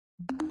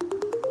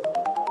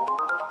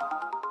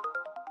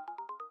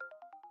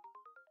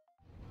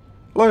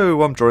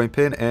Hello, I'm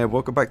Pin, and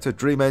welcome back to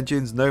Dream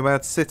Engine's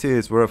Nomad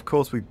Cities, where of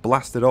course we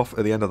blasted off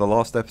at the end of the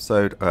last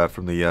episode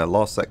from the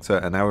last sector,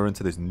 and now we're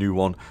into this new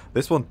one.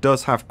 This one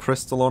does have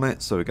crystal on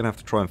it, so we're going to have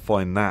to try and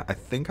find that. I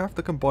think I have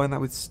to combine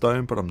that with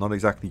stone, but I'm not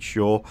exactly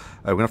sure.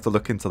 We're going to have to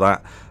look into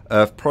that.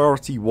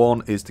 Priority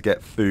one is to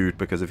get food,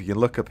 because if you can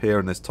look up here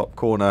in this top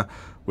corner,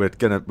 we're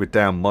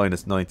down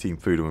minus 19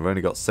 food, and we've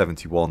only got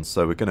 71,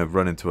 so we're going to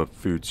run into a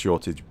food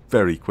shortage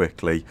very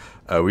quickly.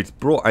 We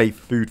brought a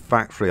food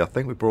factory. I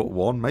think we brought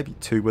one, maybe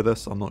two with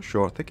us. I'm not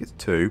sure. I think it's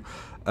two,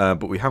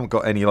 but we haven't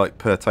got any like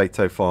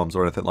potato farms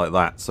or anything like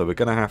that. So we're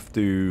going to have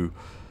to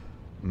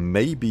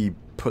maybe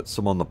put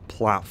some on the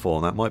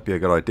platform. That might be a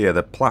good idea.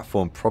 The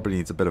platform probably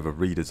needs a bit of a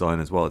redesign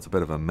as well. It's a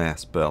bit of a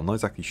mess, but I'm not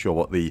exactly sure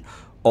what the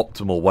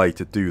optimal way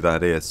to do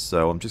that is.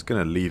 So I'm just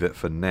going to leave it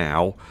for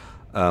now.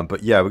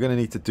 But yeah, we're going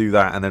to need to do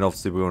that, and then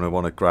obviously we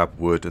want to grab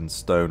wood and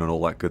stone and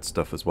all that good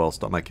stuff as well,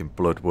 start making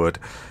blood wood.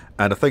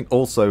 And I think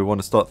also we want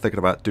to start thinking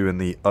about doing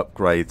the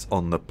upgrades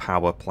on the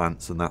power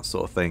plants and that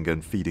sort of thing,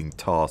 and feeding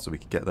tar so we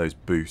can get those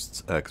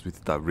boosts, because we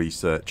did that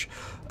research.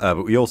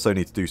 But we also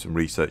need to do some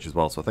research as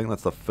well, so I think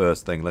that's the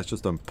first thing. Let's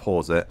just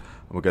unpause it,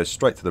 and we'll go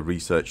straight to the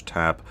research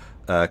tab,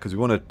 because we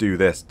want to do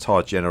this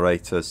tar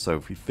generators. So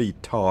if we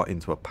feed tar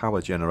into a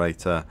power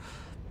generator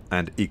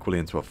and equally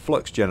into a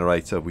flux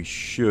generator, we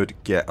should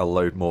get a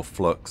load more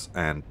flux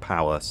and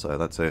power. So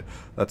that's a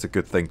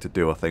good thing to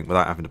do, I think,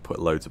 without having to put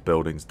loads of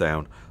buildings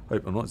down.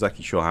 I'm not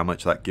exactly sure how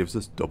much that gives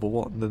us, double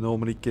what they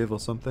normally give or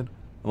something.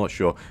 I'm not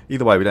sure.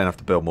 Either way, we don't have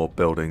to build more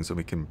buildings, and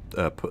we can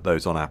put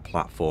those on our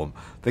platform.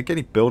 I think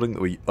any building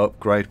that we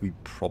upgrade, we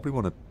probably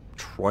want to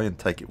try and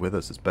take it with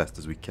us as best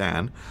as we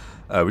can.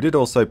 We did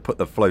also put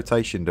the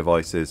flotation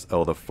devices,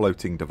 or the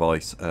floating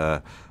device,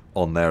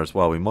 on there as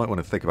well. We might want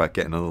to think about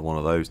getting another one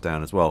of those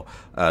down as well.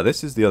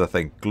 This is the other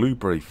thing,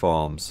 blueberry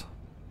farms.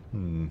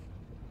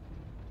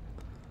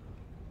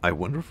 I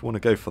wonder if we want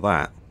to go for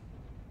that.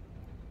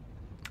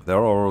 There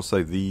are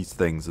also these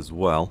things as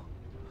well.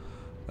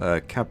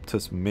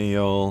 Cactus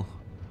meal.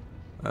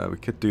 We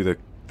could do the,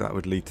 that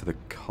would lead to the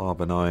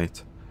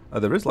carbonite.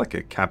 There is like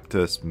a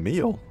cactus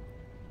meal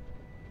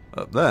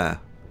up there.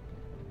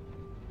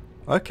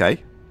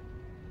 Okay.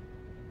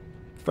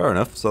 Fair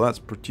enough. So that's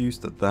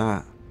produced at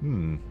that.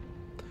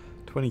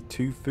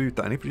 22 food.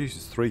 That only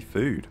produces 3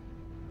 food.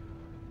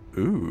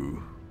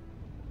 Ooh.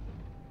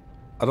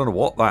 I don't know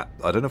what that...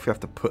 I don't know if we have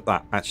to put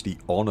that actually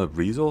on a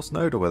resource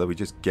node, or whether we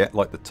just get,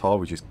 like the tar,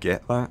 we just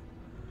get that.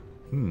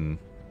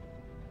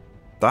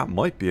 That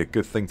might be a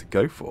good thing to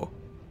go for.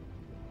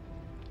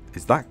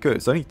 Is that good?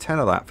 It's only 10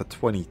 of that for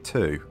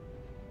 22.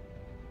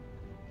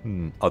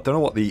 I don't know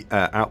what the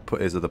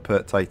output is of the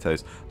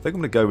potatoes. I think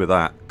I'm going to go with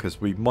that, because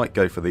we might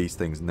go for these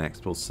things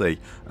next. We'll see.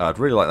 I'd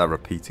really like that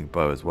repeating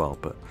bow as well,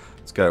 but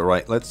let's go.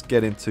 Right, let's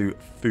get into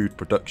food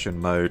production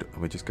mode,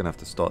 and we're just going to have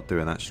to start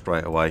doing that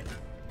straight away.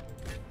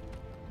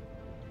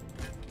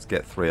 Let's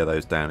get 3 of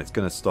those down. It's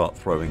going to start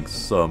throwing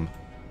some.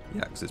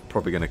 Yeah, because it's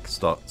probably going to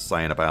start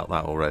saying about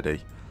that already.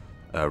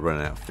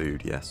 Running out of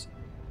food, yes.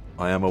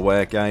 I am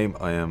aware, game.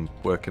 I am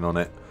working on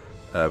it.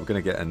 We're going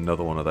to get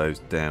another one of those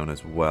down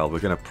as well. We're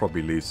going to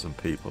probably lose some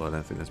people. I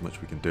don't think there's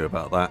much we can do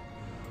about that.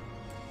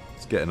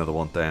 Let's get another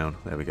one down.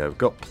 There we go. We've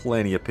got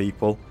plenty of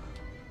people.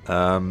 We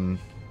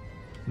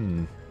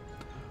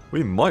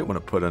might want to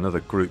put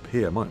another group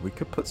here, might we? We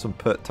could put some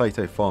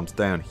potato farms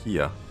down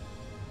here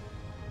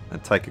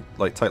and take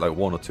like 1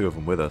 or 2 of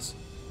them with us.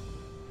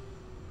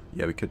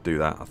 Yeah, we could do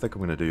that. I think I'm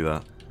going to do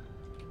that.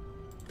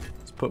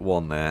 Let's put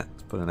one there.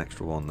 Let's put an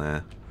extra one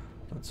there.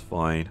 That's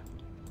fine.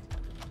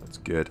 That's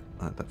good.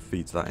 That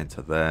feeds that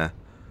into there.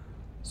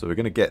 So we're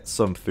going to get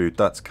some food.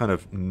 That's kind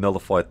of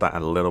nullified that a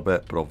little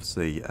bit, but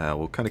obviously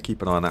we'll kind of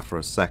keep an eye on that for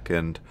a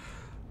second.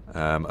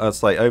 I'd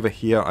say over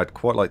here I'd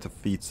quite like to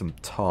feed some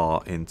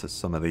tar into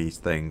some of these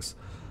things.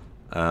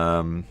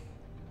 I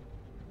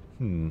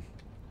wonder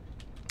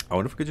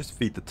if we could just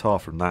feed the tar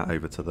from that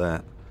over to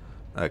there,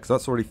 because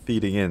that's already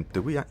feeding in.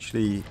 Do we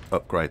actually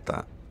upgrade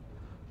that?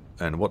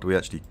 And what do we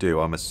actually do?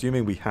 I'm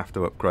assuming we have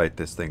to upgrade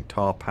this thing.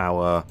 Tar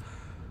power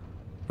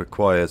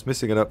requires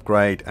missing an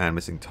upgrade and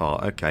missing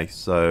tar. Okay,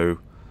 so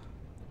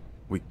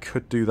we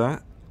could do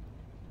that.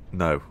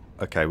 No.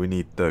 Okay, we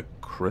need the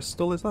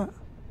crystal, is that?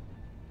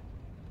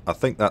 I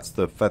think that's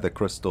the feather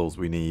crystals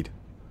we need.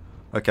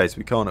 Okay, so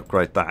we can't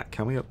upgrade that.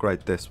 Can we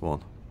upgrade this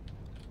one?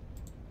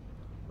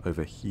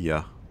 Over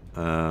here.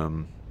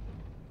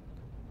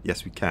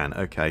 Yes, we can.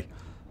 Okay.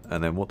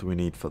 And then what do we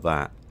need for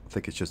that? I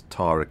think it's just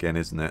tar again,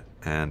 isn't it?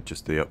 And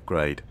just the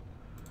upgrade.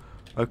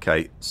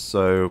 Okay,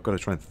 so I've got to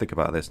try and think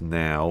about this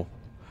now.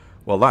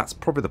 Well, that's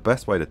probably the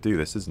best way to do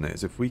this, isn't it?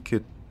 Is if we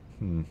could...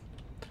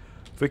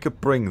 If we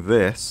could bring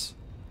this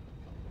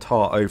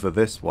tar over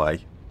this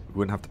way, we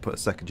wouldn't have to put a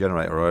second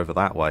generator over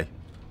that way.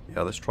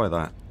 Yeah, let's try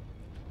that.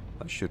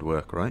 That should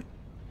work, right?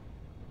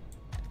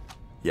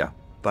 Yeah,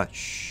 that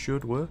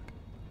should work.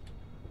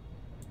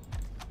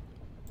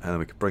 And then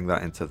we could bring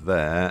that into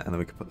there, and then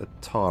we could put the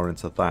tar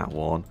into that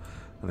one,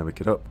 and then we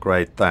could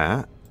upgrade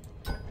that.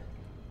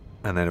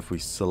 And then if we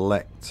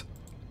select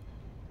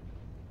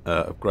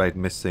upgrade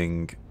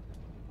missing...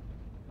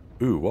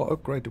 Ooh, what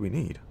upgrade do we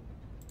need?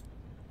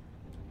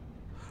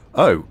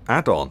 Oh,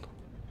 add-on.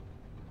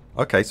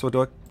 Okay, so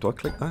do I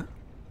click that?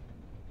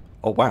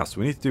 Oh wow, so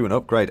we need to do an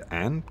upgrade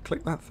and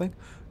click that thing?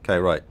 Okay,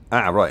 right.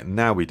 Ah, right,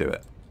 now we do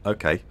it.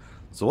 Okay,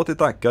 so what did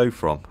that go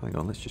from? Hang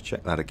on, let's just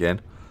check that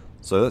again.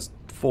 So that's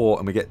 4,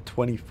 and we get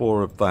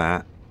 24 of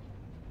that.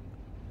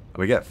 And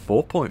we get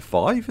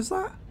 4.5, is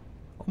that?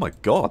 Oh my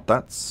god,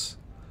 that's...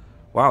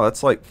 Wow,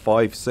 that's like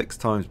 5-6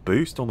 times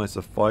boost, almost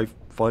a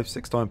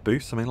 5-6 time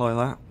boost, something like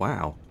that.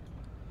 Wow.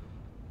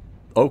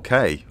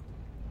 Okay.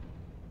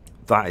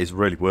 That is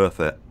really worth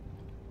it.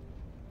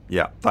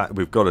 Yeah, that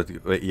we've got to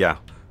do, yeah.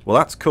 Well,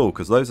 that's cool,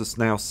 because those are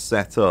now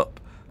set up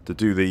to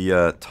do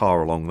the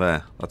tar along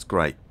there. That's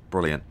great.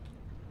 Brilliant.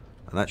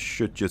 And that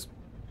should just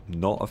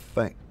not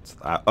affect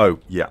that. Oh,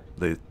 yeah,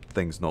 the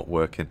thing's not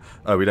working.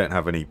 Oh, we don't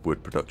have any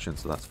wood production,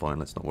 so that's fine.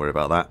 Let's not worry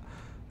about that.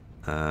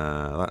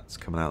 That's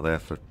coming out there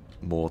for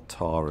more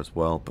tar as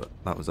well, but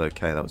that was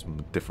okay. That was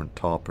a different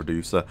tar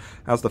producer.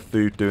 How's the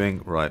food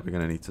doing? Right, we're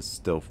going to need to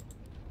still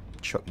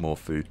chuck more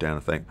food down,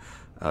 I think.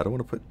 I don't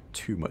want to put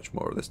too much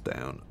more of this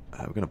down.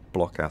 We're going to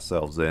block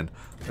ourselves in.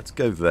 Let's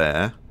go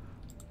there.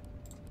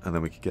 And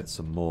then we could get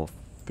some more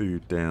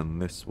food down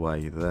this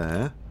way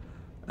there.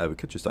 We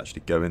could just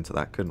actually go into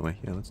that, couldn't we?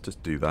 Yeah, let's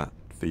just do that.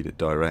 Feed it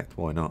direct.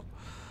 Why not?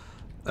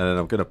 And then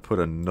I'm going to put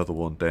another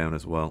one down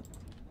as well,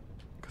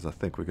 because I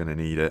think we're going to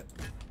need it.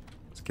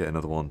 Let's get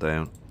another one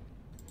down.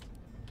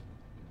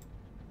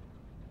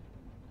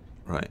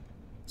 Right.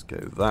 Let's go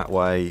that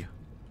way.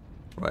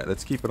 Right,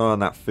 let's keep an eye on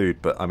that food,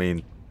 but I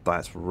mean,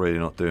 that's really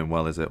not doing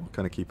well, is it? We'll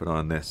kind of keep an eye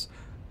on this.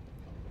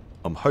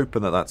 I'm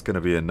hoping that that's going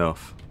to be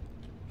enough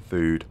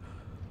food.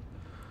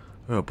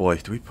 Oh boy,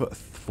 do we put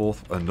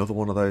another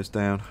one of those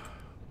down?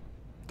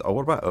 Oh,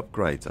 what about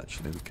upgrades,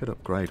 actually? We could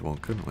upgrade one,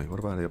 couldn't we? What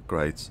about the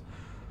upgrades?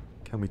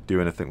 Can we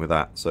do anything with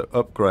that? So,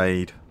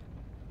 upgrade,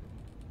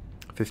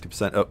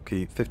 50%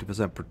 upkeep,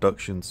 50%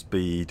 production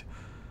speed,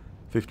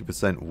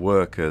 50%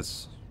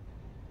 workers.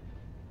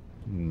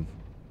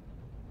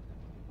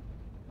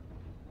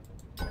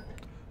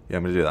 Yeah,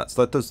 I'm going to do that.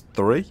 So that does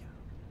 3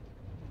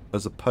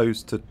 as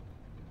opposed to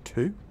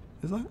 2,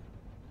 is that?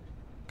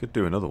 Could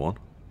do another one.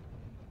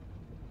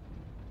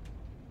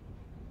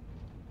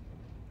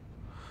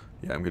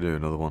 Yeah, I'm going to do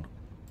another one.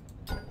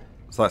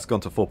 So that's gone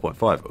to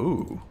 4.5.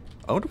 Ooh.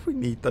 I wonder if we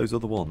need those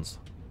other ones.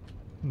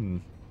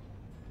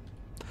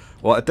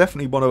 Well, I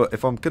definitely want to...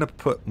 If I'm going to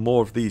put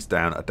more of these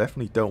down, I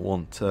definitely don't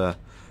want...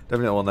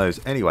 definitely don't want those.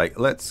 Anyway,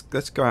 let's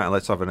go out and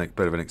let's have a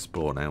bit of an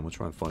explore now. We'll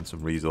try and find some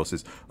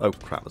resources. Oh,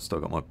 crap. I've still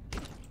got my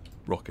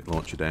rocket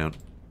launcher down.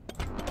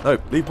 No,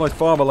 leave my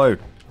farm alone.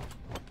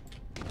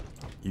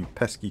 You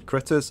pesky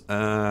critters.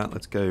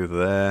 Let's go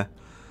there.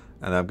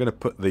 And I'm going to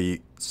put the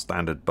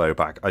standard bow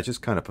back. I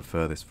just kind of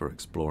prefer this for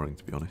exploring,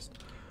 to be honest.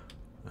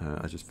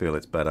 I just feel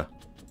it's better.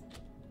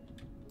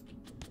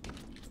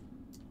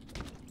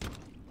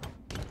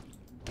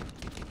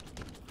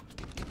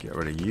 Get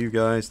rid of you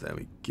guys. There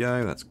we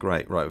go. That's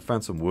great. Right, we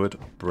found some wood.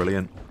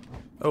 Brilliant.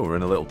 Oh, we're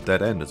in a little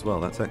dead end as well.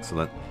 That's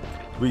excellent.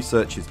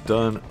 Research is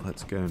done.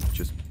 Let's go and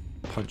just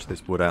punch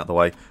this wood out of the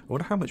way. I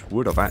wonder how much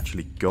wood I've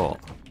actually got.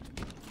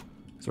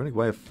 Is there any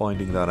way of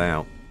finding that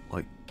out?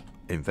 Like,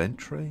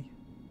 inventory?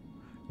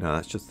 No,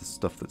 that's just the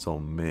stuff that's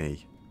on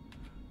me.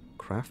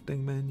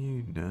 Crafting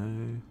menu?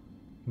 No.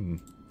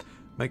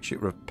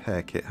 Makeshift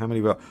repair kit. How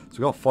many we got? So we've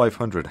got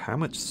 500. How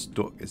much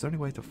stock? Is there any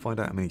way to find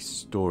out how many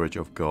storage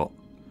I've got?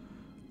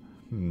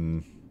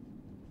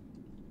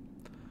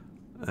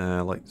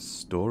 Like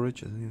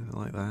storage, anything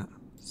like that?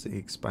 City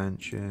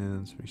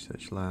expansions,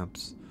 research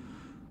labs.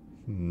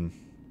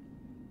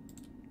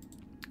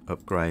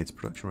 Upgrades,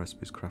 production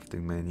recipes,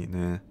 crafting menu.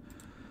 Nah.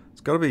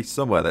 It's got to be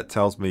somewhere that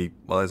tells me.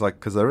 Well, it's like,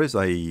 because there is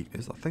a.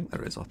 I think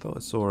there is. I thought I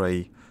saw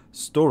a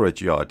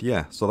storage yard.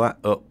 Yeah, so that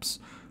ups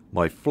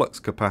my flux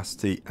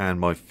capacity and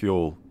my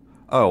fuel.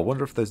 Oh, I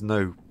wonder if there's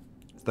no.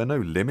 Is there no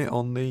limit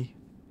on the?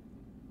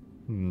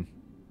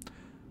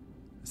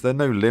 Is there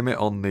no limit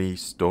on the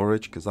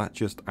storage? Because that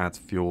just adds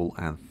fuel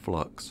and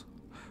flux.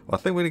 Well,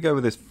 I think we're going to go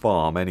with this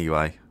farm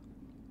anyway.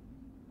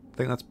 I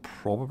think that's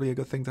probably a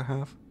good thing to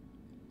have.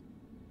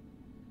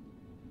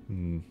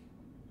 I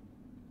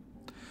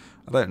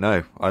don't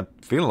know. I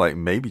feel like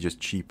maybe just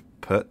cheap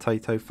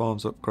potato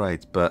farms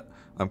upgrades, but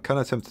I'm kind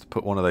of tempted to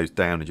put one of those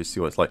down and just see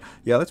what it's like.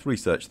 Yeah, let's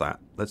research that.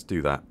 Let's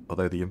do that.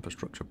 Although the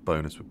infrastructure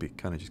bonus would be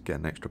kind of just get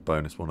an extra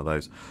bonus, one of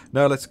those.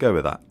 No, let's go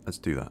with that. Let's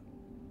do that.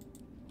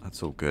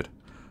 That's all good.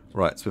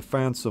 Right, so we've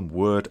found some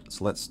wood,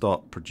 so let's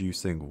start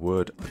producing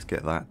wood. Let's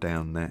get that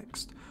down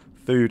next.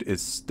 Food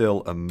is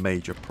still a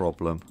major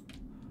problem,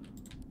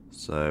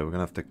 so we're going to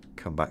have to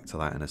come back to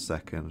that in a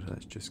second.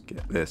 Let's just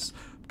get this.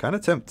 I'm kind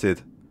of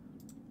tempted...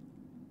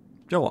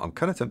 You know what, I'm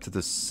kind of tempted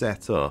to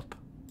set up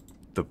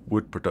the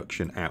wood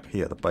production out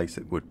here, the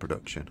basic wood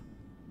production,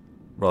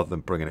 rather than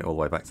bringing it all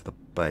the way back to the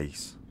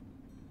base.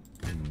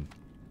 I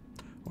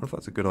wonder if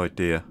that's a good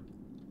idea.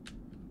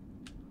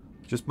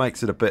 Just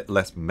makes it a bit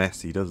less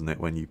messy, doesn't it,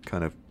 when you've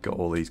kind of got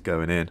all these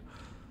going in.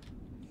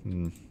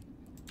 No,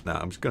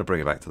 I'm just going to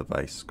bring it back to the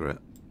base. Screw it.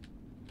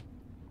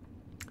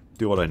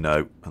 Do what I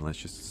know, and let's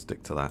just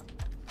stick to that.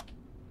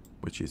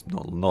 Which is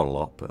not a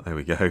lot, but there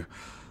we go.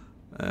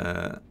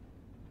 No,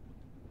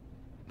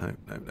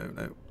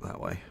 that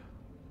way.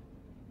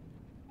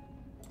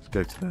 Let's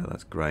go to there,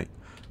 that's great.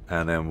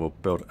 And then we'll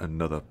build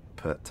another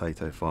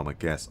potato farm, I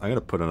guess. I'm going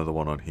to put another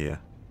one on here.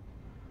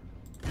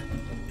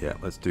 Yeah,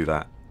 let's do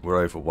that.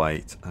 We're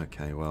overweight.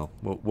 Okay, well,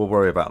 we'll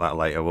worry about that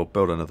later. We'll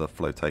build another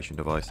flotation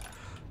device.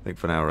 I think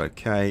for now we're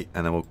okay.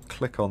 And then we'll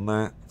click on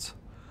that.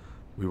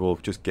 We will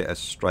just get a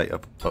straight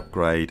up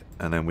upgrade.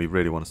 And then we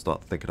really want to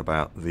start thinking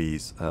about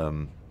these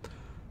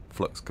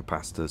flux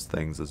capacitors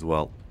things as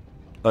well.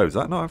 Oh, does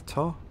that not have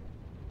tar?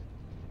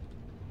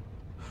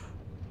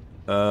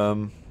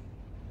 You're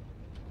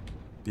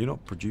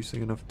not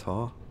producing enough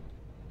tar?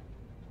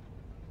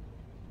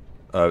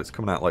 Oh, it's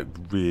coming out like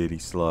really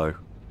slow.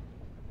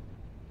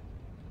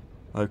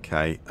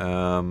 Okay.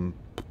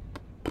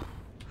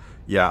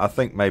 Yeah, I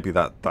think maybe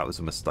that was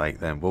a mistake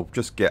then. We'll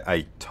just get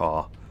a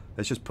tar.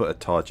 Let's just put a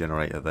tar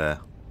generator there.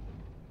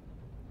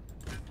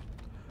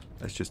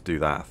 Let's just do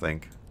that, I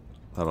think.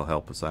 That'll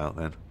help us out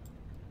then.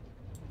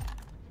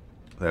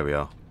 There we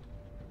are.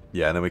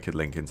 Yeah, and then we could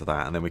link into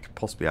that, and then we could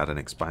possibly add an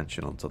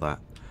expansion onto that.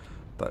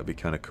 That would be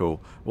kind of cool.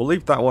 We'll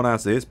leave that one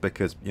as is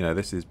because, you know,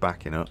 this is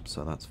backing up,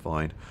 so that's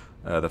fine.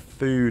 The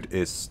food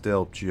is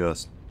still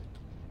just...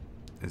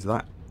 Is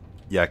that...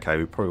 Yeah, okay,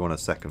 we probably want a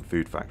second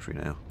food factory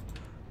now.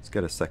 Let's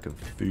get a second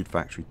food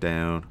factory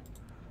down.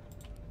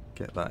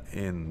 Get that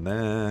in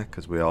there,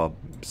 because we are...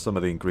 Some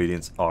of the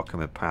ingredients are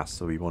coming past,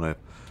 so we want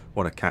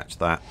to catch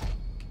that.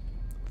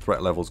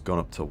 Threat level's gone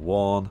up to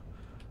 1.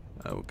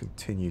 We'll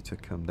continue to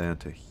come down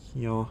to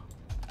here.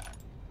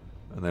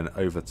 And then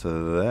over to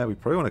there. We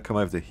probably want to come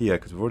over to here,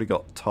 because we've already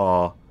got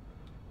tar.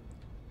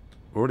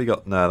 We've already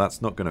got... No,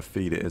 that's not going to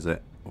feed it, is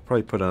it? We'll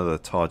probably put another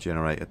tar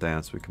generator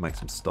down so we can make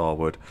some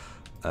starwood.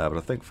 But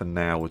I think for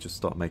now we'll just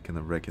start making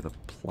the regular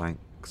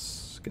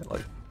planks. Get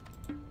like...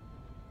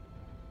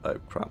 Oh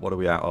crap, what are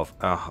we out of?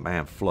 Ah, oh,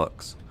 man,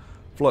 flux.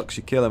 Flux,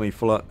 you're killing me,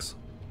 flux.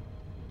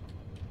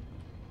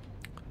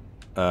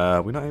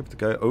 We're not able to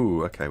go...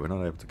 Oh, okay, we're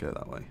not able to go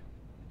that way.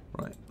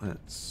 Right,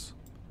 let's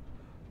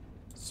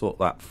sort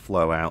that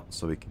flow out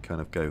so we can kind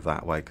of go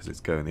that way because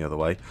it's going the other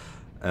way.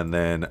 And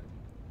then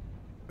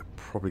we're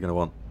probably going to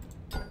want...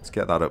 Let's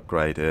get that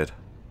upgraded.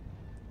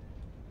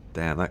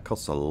 Damn, that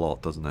costs a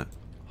lot, doesn't it?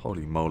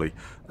 Holy moly.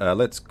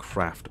 Let's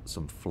craft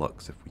some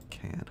flux if we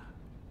can.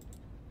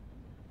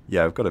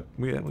 Yeah, we've got a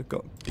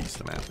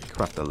decent amount. We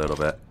craft a little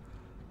bit.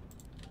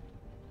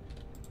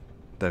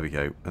 There we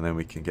go. And then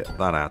we can get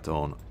that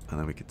add-on. And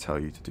then we can tell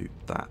you to do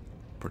that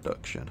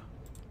production.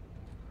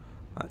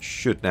 That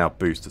should now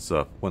boost us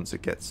up. Once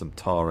it gets some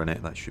tar in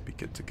it, that should be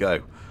good to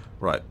go.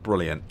 Right,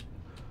 brilliant.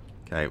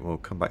 Okay, we'll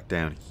come back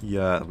down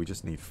here. We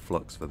just need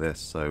flux for this.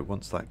 So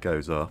once that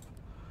goes up,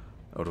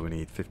 what do we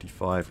need?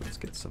 55. Let's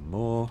get some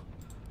more.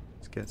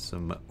 Let's get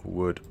some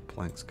wood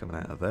planks coming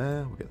out of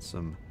there. We'll get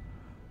some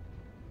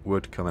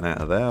wood coming out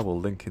of there. We'll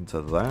link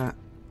into that.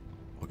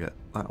 We'll get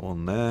that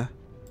one there.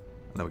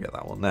 And then we'll get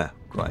that one there.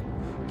 Right.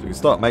 So we can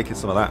start making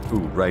some of that.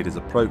 Ooh, raid is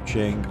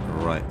approaching.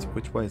 Right.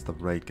 Which way is the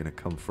raid going to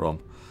come from?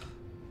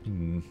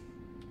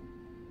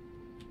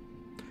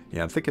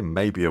 Yeah, I'm thinking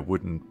maybe a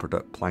wooden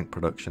plank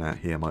production out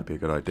here might be a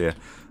good idea.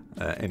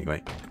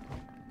 Anyway.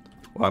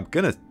 Well, I'm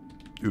going to...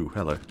 Ooh,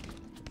 hello.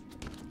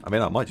 I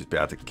mean, I might just be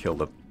able to kill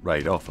the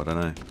raid off. I don't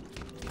know.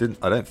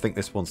 I don't think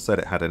this one said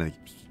it had any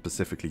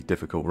specifically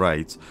difficult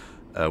raids.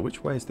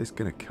 Which way is this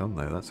going to come,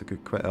 though? That's a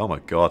good question. Oh, my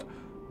God.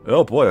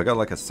 Oh, boy, I got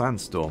like a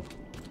sandstorm.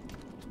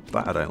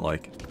 That I don't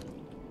like.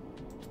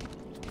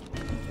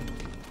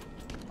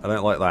 I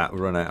don't like that.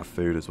 We're running out of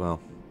food as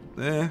well.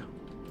 Yeah.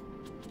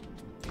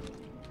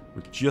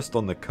 We're just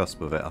on the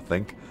cusp of it, I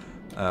think.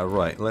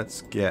 Right,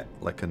 let's get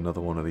like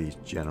another one of these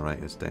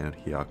generators down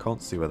here. I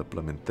can't see where the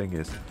blooming thing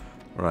is.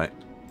 Right.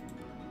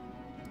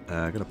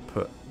 I'm going to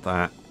put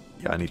that...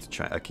 Yeah, I need to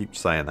change... I keep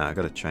saying that. I've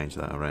got to change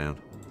that around.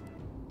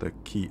 The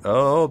key...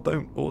 Oh,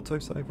 don't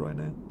auto-save right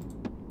now.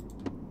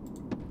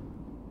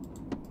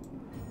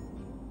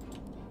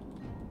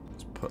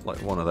 Let's put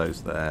like one of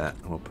those there.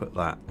 And we'll put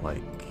that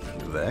like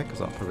there,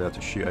 because I'll probably be able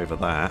to shoot over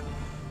that.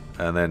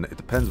 And then it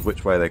depends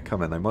which way they're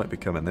coming. They might be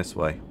coming this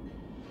way.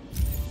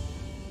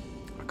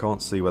 I can't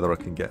see whether I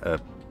can get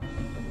a...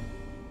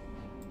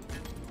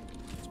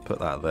 Let's put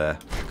that there.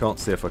 I can't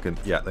see if I can...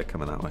 Yeah, they're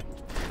coming that way.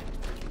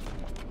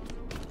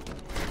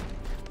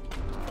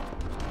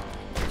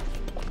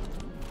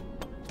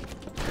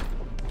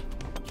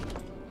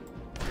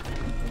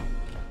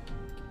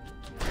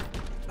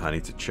 I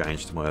need to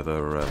change to my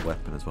other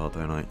weapon as well,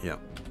 don't I? Yeah.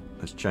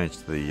 Let's change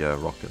to the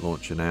rocket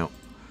launcher now.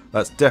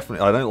 That's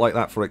definitely... I don't like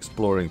that for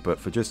exploring, but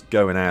for just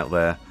going out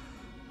there,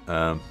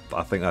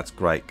 I think that's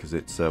great, because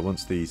it's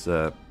once these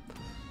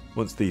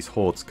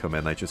hordes come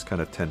in, they just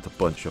kind of tend to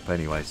bunch up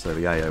anyway, so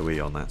the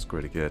AoE on that's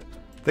pretty good.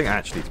 I think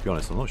actually, to be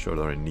honest, I'm not sure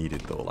whether I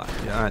needed all that.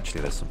 Yeah,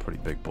 actually, there's some pretty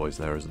big boys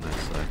there, isn't there?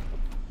 So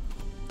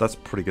that's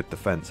pretty good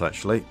defense,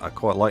 actually. I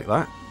quite like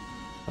that.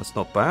 That's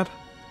not bad.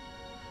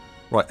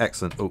 Right,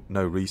 excellent. Oh,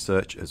 no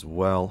research as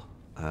well.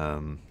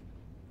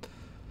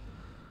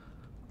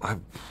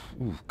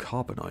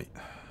 Carbonite.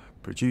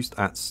 Produced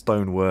at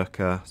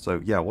Stoneworker.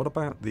 So, yeah, what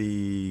about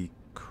the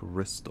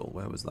crystal?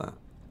 Where was that?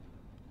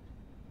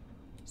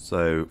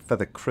 So,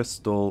 feather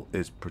crystal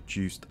is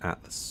produced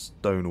at the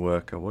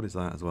Stoneworker. What is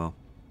that as well?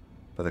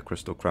 Feather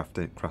crystal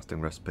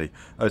crafting recipe.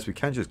 Oh, so we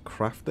can just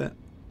craft it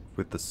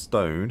with the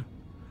stone.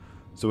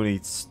 So we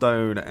need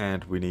stone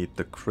and we need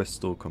the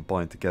crystal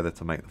combined together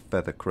to make the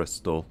feather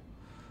crystal.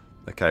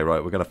 Okay,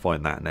 right, we're going to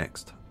find that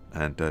next.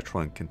 And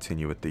try and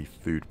continue with the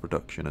food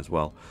production as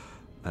well.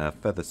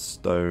 Feather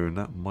stone,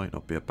 that might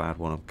not be a bad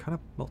one. I'm kind of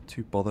not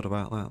too bothered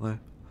about that though.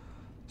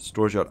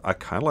 Storage yard, I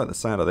kind of like the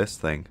sound of this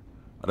thing.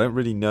 I don't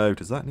really know,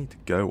 does that need to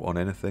go on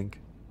anything?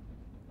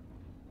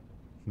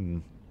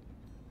 I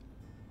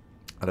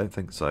don't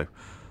think so.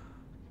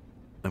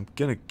 I'm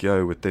going to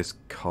go with this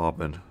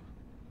carbon.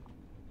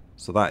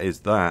 So that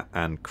is that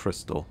and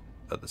crystal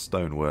at the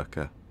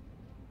stoneworker.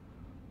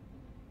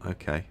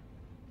 Okay.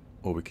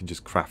 Or we can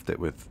just craft it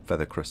with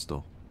feather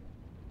crystal.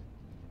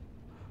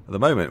 At the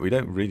moment, we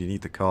don't really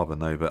need the carbon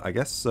though, but I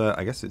guess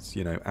it's,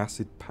 you know,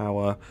 acid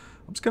power.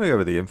 I'm just going to go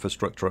with the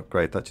infrastructure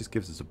upgrade. That just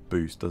gives us a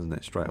boost, doesn't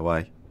it, straight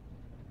away?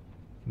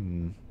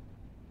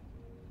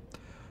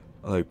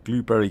 Although,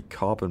 blueberry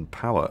carbon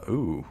power.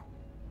 Ooh.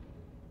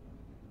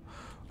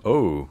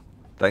 Oh,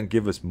 that can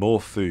give us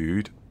more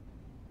food.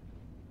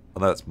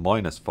 Well, that's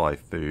 -5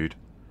 food.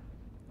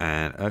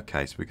 And,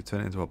 okay, so we could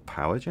turn it into a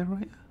power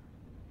generator?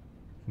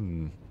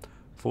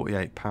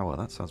 48 power.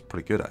 That sounds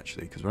pretty good,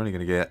 actually, because we're only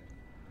going to get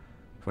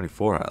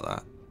 24 out of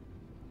that.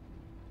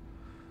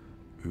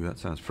 Ooh, that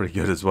sounds pretty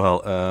good as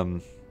well.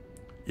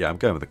 Yeah, I'm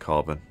going with the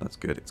carbon. That's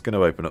good. It's going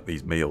to open up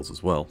these meals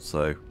as well,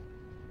 so...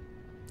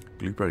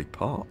 Blueberry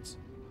parts.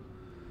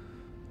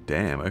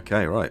 Damn,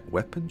 okay, right.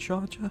 Weapon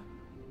charger?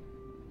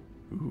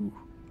 Ooh.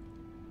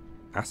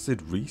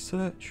 Acid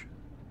research?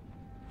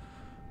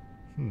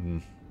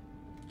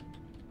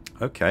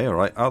 Okay,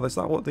 alright. Oh, is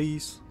that what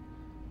these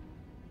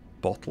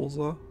bottles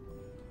are?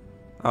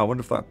 Oh, I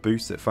wonder if that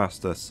boosts it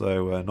faster.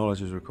 So,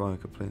 knowledge is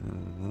required complete.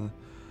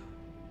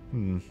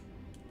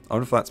 I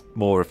wonder if that's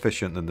more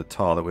efficient than the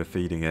tar that we're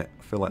feeding it.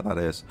 I feel like that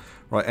is.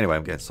 Right, anyway,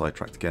 I'm getting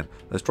sidetracked again.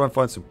 Let's try and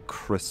find some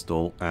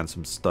crystal and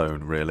some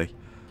stone, really.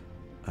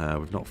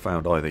 We've not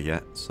found either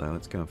yet, so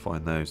let's go and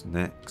find those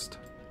next.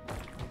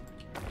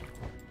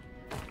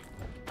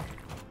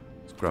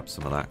 Let's grab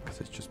some of that,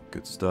 because it's just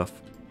good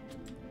stuff.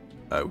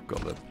 Oh,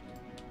 got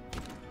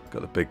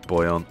the big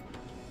boy on.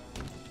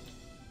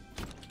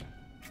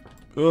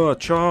 Oh,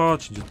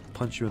 charge! And just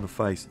punch you in the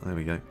face. There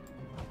we go.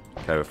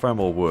 Okay, we found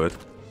more wood.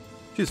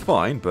 Which is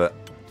fine, but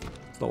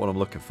it's not what I'm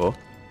looking for.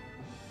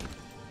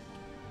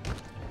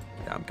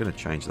 Yeah, I'm going to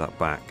change that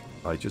back.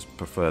 I just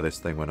prefer this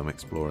thing when I'm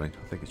exploring.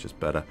 I think it's just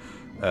better.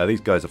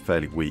 These guys are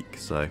fairly weak,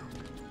 so...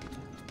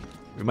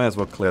 we may as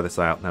well clear this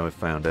out now we've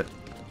found it.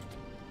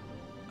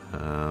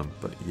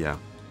 But yeah,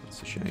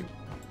 it's a shame.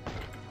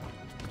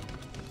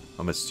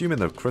 I'm assuming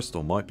the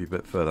crystal might be a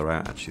bit further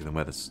out, actually, than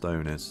where the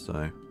stone is,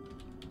 so...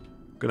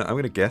 I'm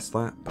gonna guess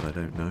that, but I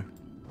don't know.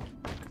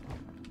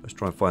 Let's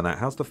try and find that.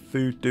 How's the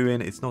food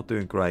doing? It's not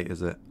doing great,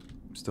 is it?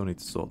 We still need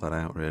to sort that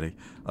out, really.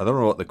 I don't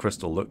know what the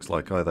crystal looks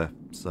like either,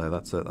 so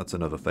that's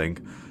another thing.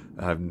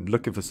 I'm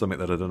looking for something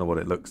that I don't know what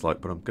it looks like,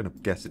 but I'm going to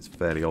guess it's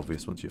fairly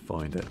obvious once you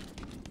find it.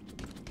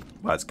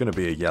 Well, it's going to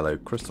be a yellow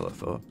crystal, I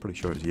thought. I'm pretty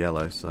sure it's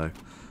yellow, so...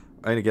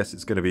 I only guess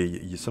it's going to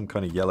be some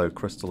kind of yellow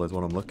crystal is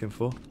what I'm looking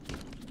for.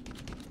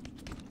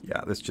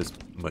 Yeah, this is just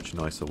a much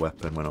nicer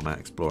weapon when I'm out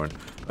exploring.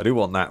 I do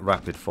want that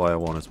rapid fire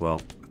one as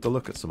well. I have to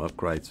look at some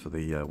upgrades for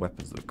the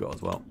weapons that we've got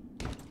as well.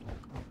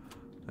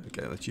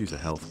 Okay, let's use a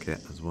health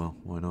kit as well.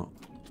 Why not?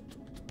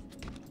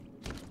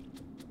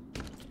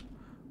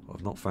 Well,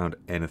 I've not found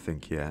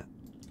anything yet.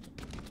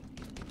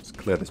 Let's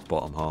clear this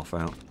bottom half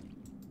out.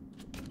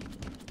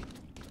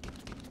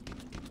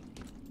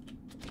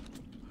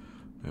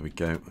 There we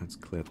go. Let's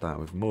clear that.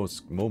 We've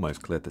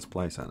almost cleared this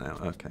place out now.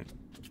 Okay.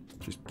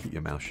 Just keep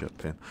your mouth shut,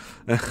 Pin.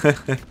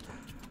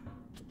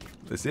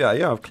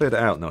 Yeah, I've cleared it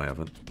out. No, I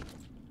haven't.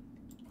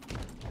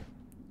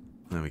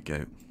 There we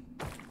go.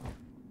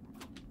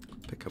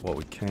 Pick up what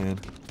we can.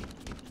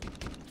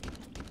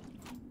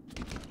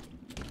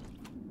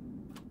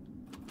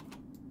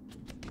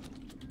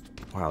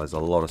 Wow, there's a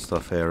lot of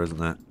stuff here, isn't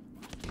there?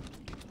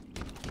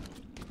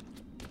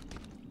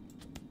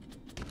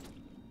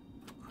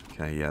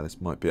 Okay, yeah, this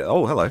might be it.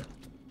 Oh, hello.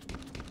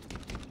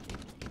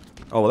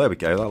 Oh, well, there we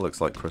go. That looks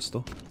like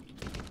crystal.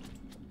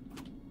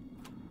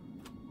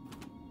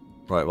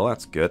 Right, well,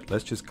 that's good.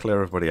 Let's just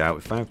clear everybody out.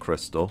 We found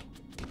crystal.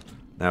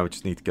 Now we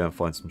just need to go and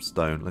find some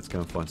stone. Let's go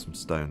and find some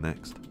stone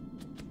next.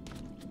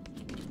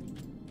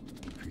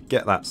 If we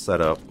get that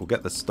set up, we'll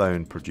get the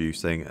stone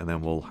producing, and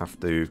then we'll have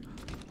to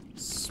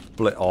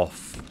split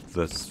off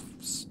the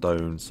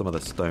stone, some of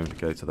the stone to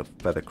go to the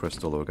feather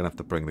crystal, or we're going to have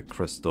to bring the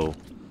crystal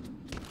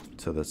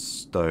to the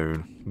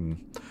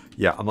stone.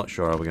 Yeah, I'm not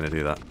sure how we're going to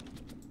do that.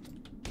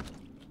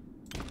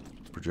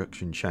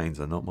 Production chains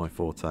are not my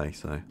forte,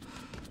 so...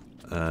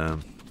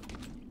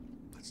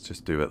 let's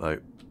just do it, though.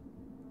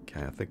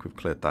 Okay, I think we've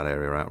cleared that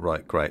area out.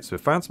 Right, great. So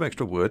we found some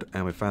extra wood,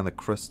 and we found the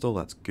crystal.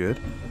 That's good.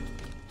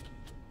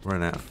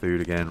 Running out of food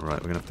again.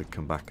 Right, we're gonna have to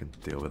come back and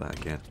deal with that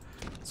again.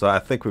 So I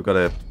think we've got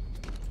to.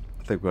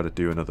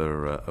 Do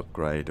another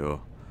upgrade.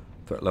 Or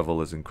threat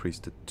level is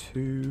increased to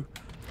 2.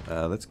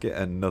 Let's get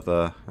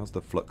another. How's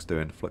the flux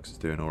doing? Flux is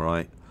doing all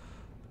right.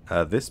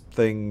 This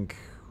thing.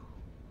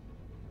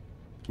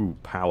 Ooh,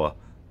 power.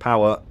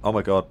 Power. Oh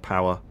my god,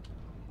 power.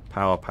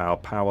 Power, power,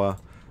 power.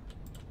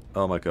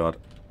 Oh my god.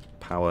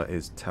 Power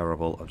is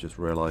terrible. I've just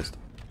realised.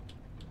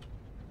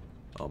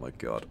 Oh my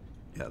god.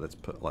 Yeah, let's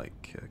put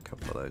like a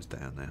couple of those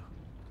down now.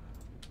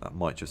 That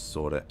might just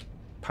sort it.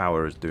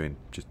 Power is doing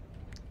just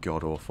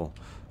god awful,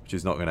 which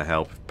is not going to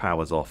help. If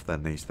power's off,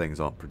 then these things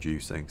aren't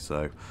producing.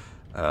 So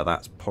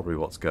that's probably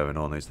what's going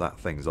on, is that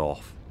thing's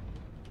off.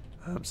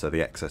 So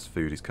the excess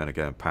food is kind of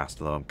going past,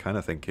 although I'm kind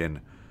of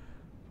thinking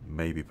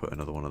maybe put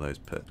another one of those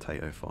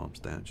potato farms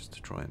down just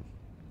to try and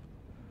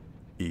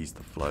ease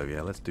the flow.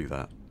 Yeah, let's do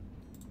that.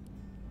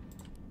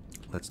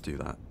 Let's do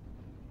that.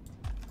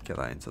 Get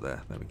that into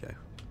there. There we go.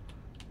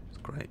 It's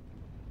great.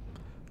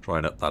 Try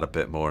and up that a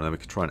bit more, and then we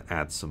can try and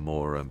add some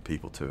more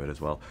people to it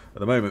as well. At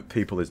the moment,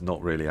 people is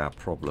not really our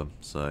problem,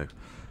 so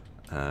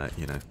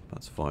you know,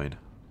 that's fine.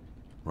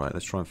 Right,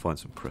 let's try and find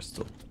some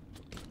crystal.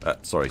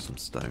 Sorry, some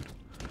stone.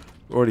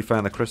 We already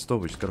found the crystal.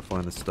 We just got to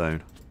find the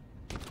stone.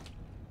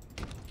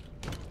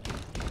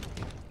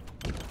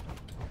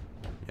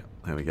 Yeah,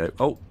 there we go.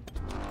 Oh,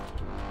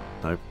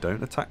 no!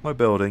 Don't attack my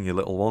building, you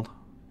little one.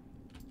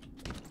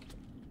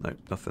 Nope,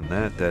 nothing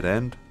there. Dead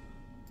end.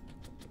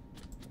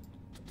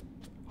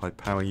 High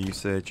power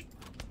usage.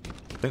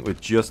 I think we're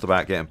just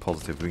about getting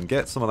positive. If we can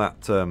get some of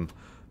that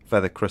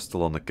feather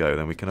crystal on the go,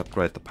 then we can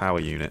upgrade the power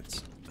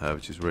units,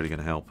 which is really going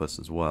to help us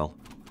as well.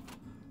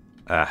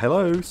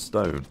 Hello,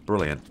 stone.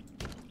 Brilliant.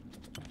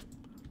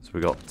 So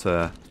we got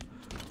the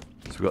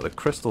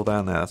crystal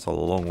down there. That's a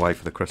long way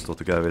for the crystal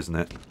to go, isn't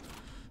it?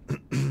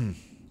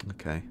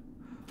 Okay.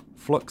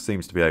 Flux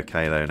seems to be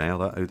okay though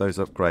now. Those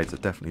upgrades are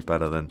definitely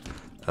better than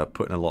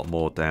putting a lot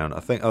more down.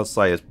 I think I'll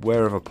say is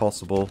wherever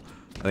possible,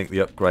 I think the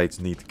upgrades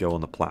need to go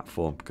on the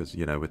platform, because,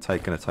 you know, we're going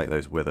to take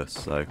those with us,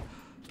 so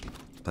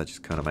that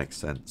just kind of makes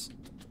sense.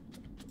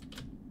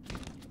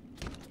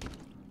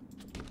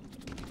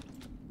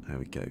 There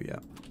we go, yeah.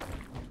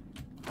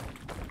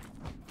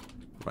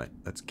 Right,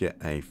 let's get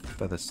a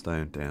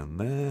featherstone down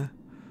there.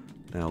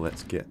 Now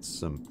let's get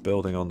some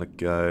building on the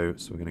go.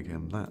 So we're going to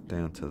get that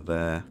down to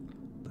there.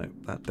 No,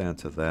 that down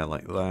to there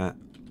like that.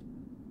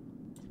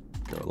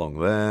 Go along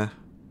there.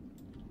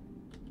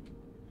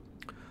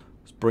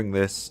 Bring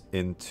this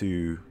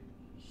into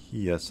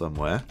here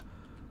somewhere,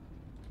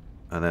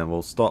 and then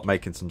we'll start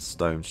making some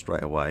stone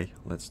straight away.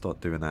 Let's start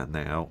doing that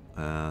now.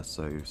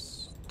 So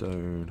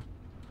stone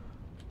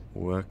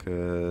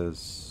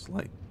workers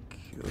like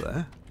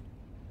there.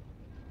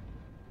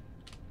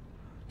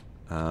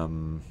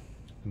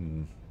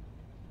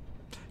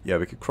 Yeah,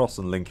 we could cross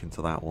and link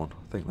into that one.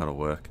 I think that'll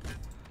work.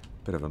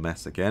 Bit of a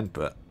mess again,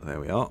 but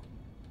there we are.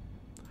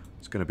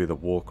 It's going to be the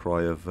war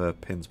cry of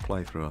Pin's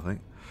playthrough, I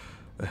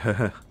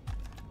think.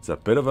 It's a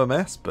bit of a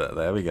mess, but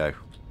there we go.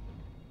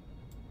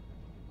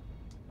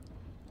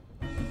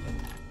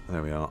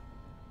 There we are.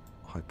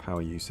 High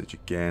power usage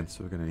again,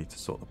 so we're going to need to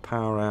sort the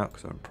power out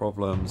because we're in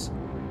problems.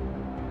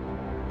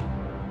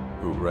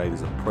 Ooh, raid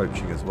is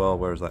approaching as well.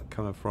 Where is that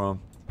coming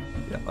from?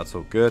 Yeah, that's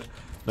all good.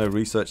 No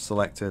research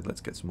selected.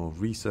 Let's get some more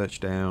research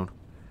down.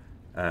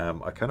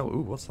 I kind of...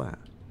 Ooh, what's that?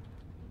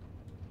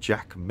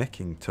 Jack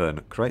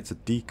Mickington creates a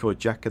decoy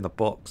jack in the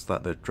box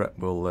that the Drep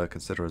will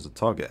consider as a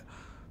target.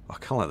 I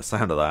kind of like the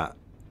sound of that.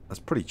 That's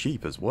pretty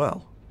cheap as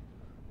well.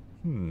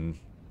 So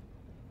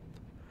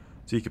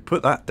you could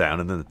put that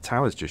down, and then the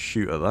towers just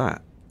shoot at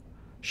that.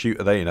 Shoot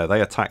at they, you know, they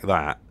attack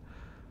that,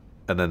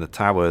 and then the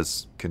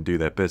towers can do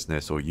their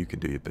business, or you can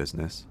do your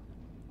business.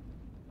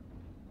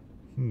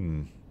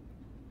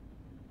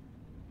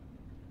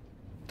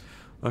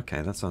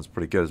 Okay, that sounds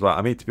pretty good as well.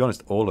 I mean, to be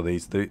honest, all of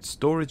these, the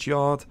storage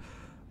yard,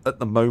 at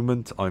the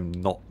moment, I'm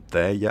not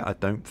there yet. I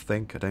don't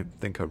think I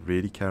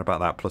really care about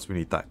that. Plus, we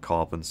need that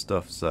carbon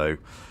stuff. So,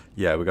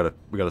 yeah, we gotta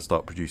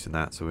start producing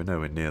that. So we're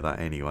nowhere near that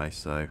anyway.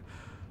 So,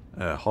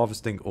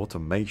 harvesting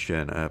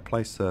automation,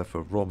 place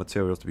for raw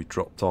materials to be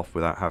dropped off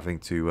without having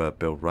to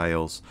build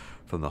rails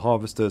from the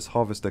harvesters.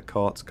 Harvester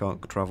carts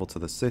can't travel to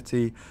the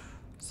city,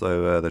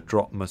 so the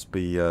drop must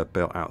be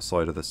built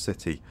outside of the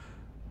city.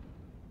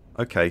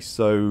 Okay,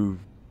 so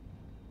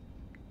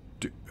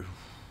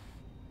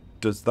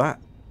does that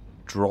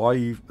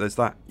drive, is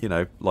that, you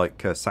know,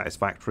 like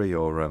Satisfactory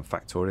or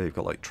Factoria, you've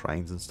got like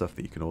trains and stuff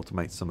that you can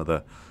automate some of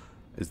the,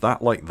 is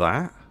that like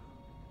that?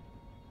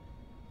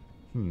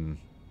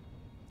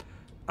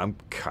 I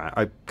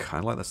kind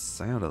of like the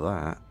sound of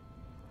that.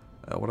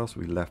 What else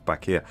have we left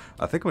back here?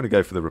 I think I'm going to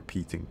go for the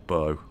repeating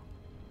bow.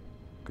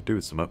 Could do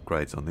with some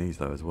upgrades on these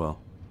though as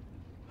well.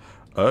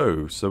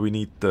 Oh, so we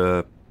need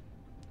the,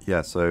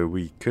 yeah, so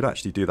we could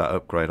actually do that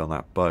upgrade on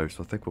that bow,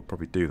 so I think we'll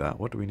probably do that.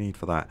 What do we need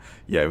for that?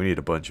 Yeah, we need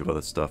a bunch of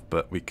other stuff,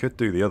 but we could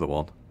do the other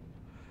one.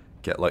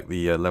 get like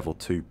the level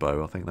 2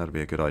 bow. I think that'd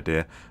be a good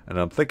idea. And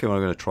I'm thinking I'm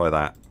going to try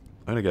that.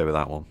 I'm going to go with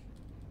that one.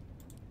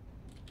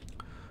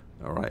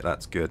 Alright,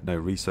 that's good. No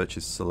research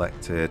is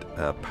selected.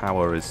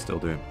 Power is still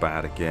doing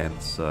bad again,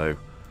 so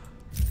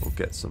we'll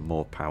get some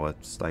more power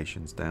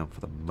stations down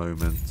for the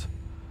moment.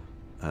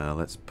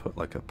 Let's put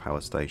like a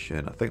power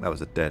station. I think that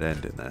was a dead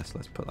end in there, so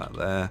let's put that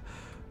there.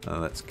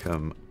 Let's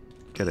come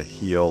get a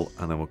heal,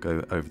 and then we'll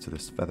go over to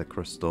this feather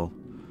crystal.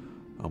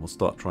 And we'll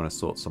start trying to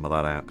sort some of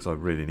that out, because I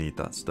really need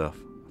that stuff.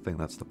 I think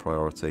that's the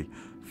priority.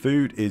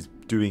 Food is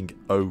doing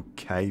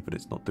okay, but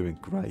it's not doing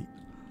great.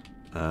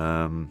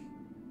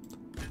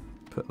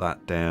 Put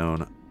that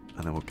down,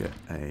 and then we'll get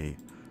a...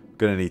 We're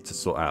going to need to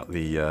sort out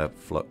the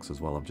flux as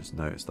well. I've just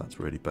noticed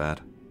that's really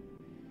bad.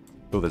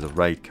 Oh, there's a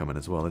raid coming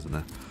as well, isn't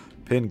there?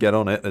 Pin, get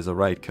on it. There's a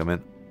raid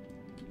coming.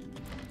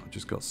 I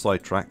just got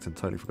sidetracked and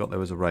totally forgot there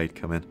was a raid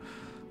coming.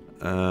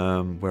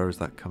 Where is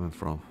that coming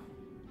from?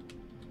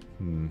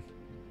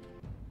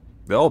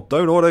 Oh,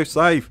 don't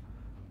auto-save!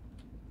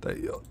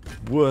 The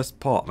worst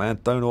part, man.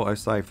 Don't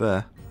auto-save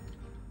there.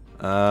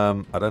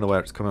 I don't know where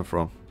it's coming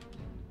from.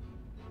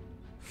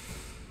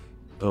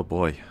 Oh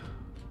boy.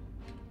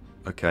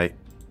 Okay.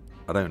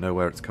 I don't know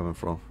where it's coming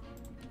from.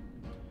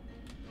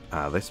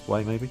 This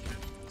way maybe?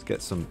 Let's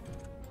get some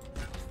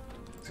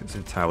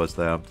towers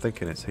there. I'm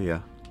thinking it's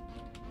here.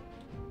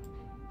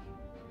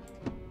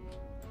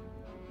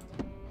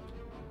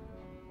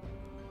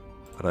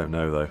 I don't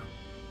know though.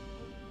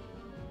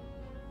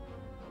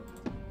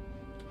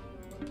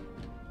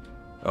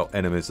 Oh,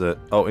 enemies are...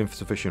 Oh,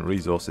 insufficient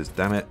resources.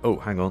 Damn it. Oh,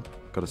 hang on.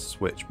 Got to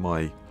switch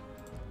my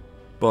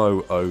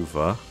bow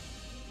over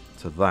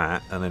to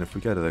that. And then if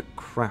we go to the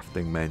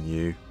crafting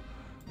menu,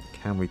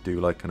 can we do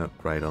like an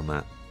upgrade on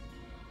that?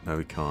 No,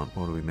 we can't.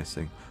 What are we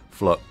missing?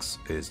 Flux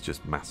is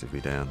just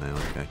massively down now.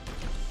 Okay.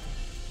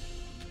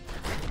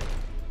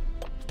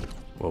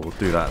 Well, we'll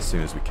do that as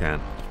soon as we can.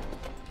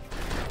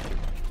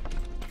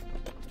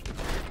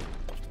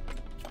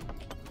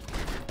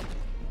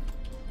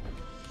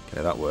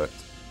 Okay, that worked.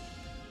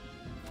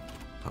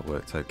 That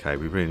worked okay.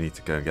 We really need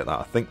to go and get that.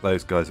 I think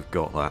those guys have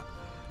got that.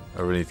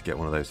 I really need to get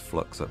one of those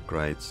flux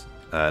upgrades.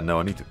 No,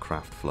 I need to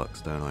craft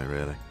flux, don't I,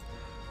 really?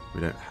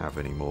 We don't have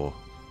any more.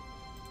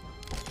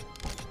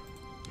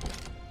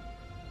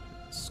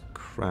 Let's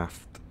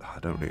craft... I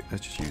don't need...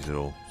 Let's just use it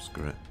all.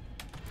 Screw it.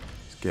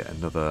 Let's get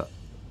another...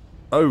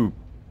 Oh!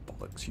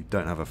 Bollocks, you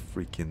don't have a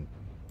freaking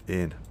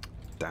in.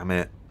 Damn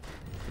it.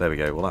 There we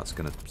go. Well, that's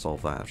going to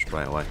solve that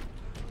straight away.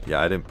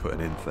 Yeah, I didn't put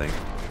an in thing.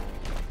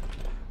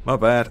 My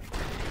bad.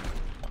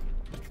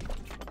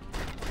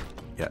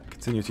 Yeah,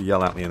 continue to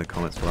yell at me in the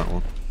comments for that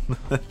one.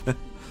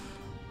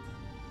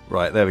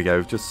 Right, there we go.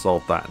 We've just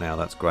solved that now.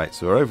 That's great.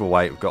 So we're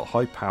overweight. We've got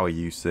high power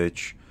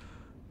usage.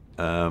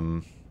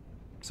 So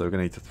we're going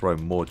to need to throw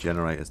more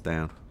generators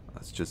down.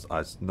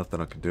 There's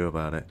nothing I can do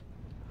about it.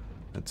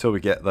 Until we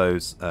get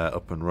those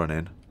up and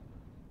running.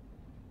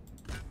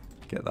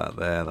 Get that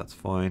there. That's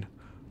fine.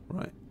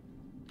 Right.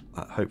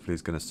 That hopefully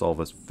is going to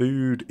solve us.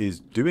 Food is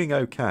doing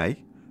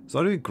okay. It's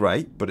not doing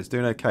great, but it's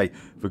doing okay.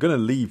 If we're going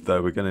to leave,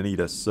 though, we're going to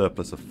need a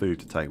surplus of food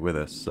to take with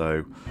us.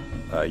 So,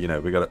 you know,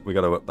 we got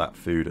to up that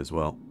food as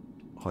well.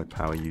 High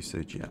power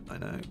usage, yeah, I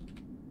know.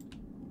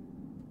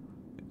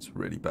 It's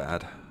really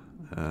bad.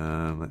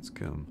 Let's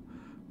come.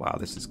 Wow,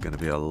 this is going to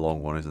be a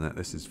long one, isn't it?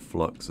 This is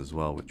flux as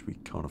well, which we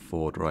can't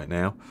afford right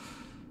now.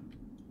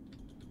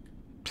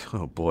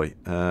 Oh boy.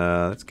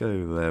 Let's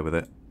go there with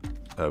it.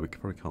 We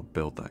probably can't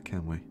build that,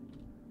 can we?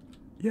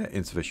 Yeah,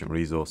 insufficient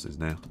resources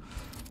now.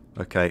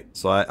 Okay,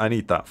 so I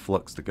need that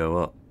flux to go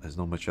up. There's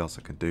not much else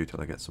I can do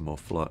till I get some more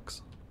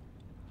flux.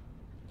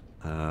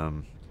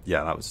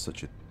 Yeah, that was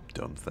such a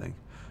dumb thing.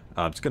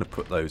 I'm just going to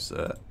put those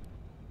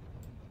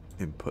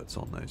inputs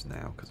on those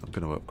now, because I'm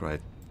going to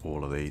upgrade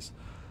all of these.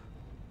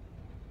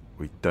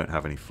 We don't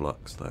have any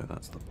flux, though.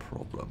 That's the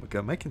problem.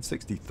 We're making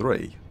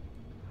 63.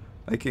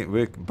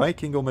 We're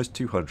making almost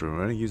 200.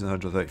 We're only using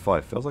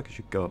 135. Feels like it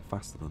should go up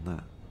faster than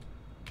that.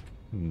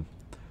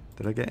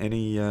 Did I get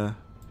any... Wow,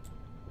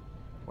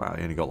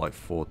 I only got like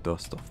 4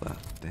 dust off that.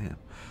 Damn.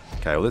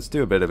 Okay, well, let's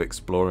do a bit of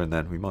exploring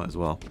then. We might as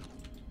well.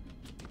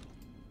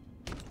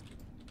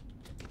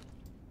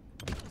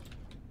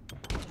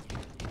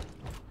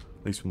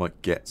 At least we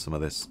might get some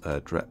of this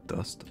drep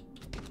dust.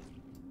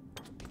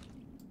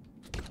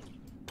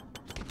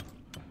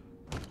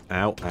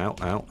 Ow, ow,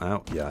 ow,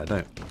 ow. Yeah, I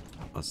don't...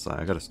 I'll say,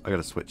 I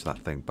gotta switch that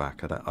thing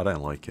back. I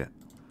don't like it.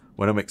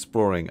 When I'm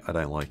exploring, I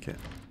don't like it.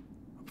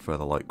 I prefer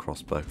the light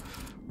crossbow.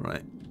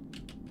 Right.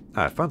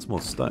 I found some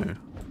more stone.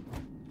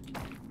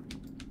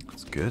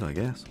 That's good, I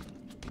guess.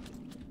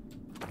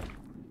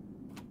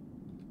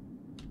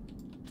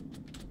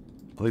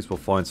 At least we'll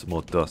find some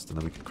more dust and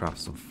then we can craft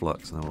some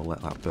flux and then we'll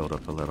let that build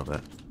up a little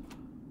bit.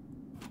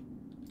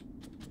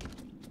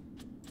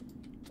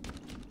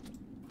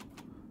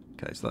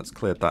 Okay, so that's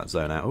cleared that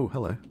zone out. Oh,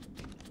 hello.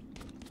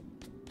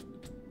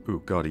 Oh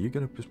god, are you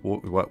going to just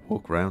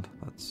walk around?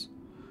 That's...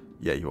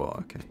 Yeah, you are,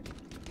 okay.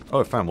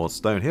 Oh, I found more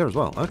stone here as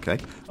well. Okay.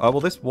 Well,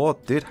 this war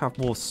did have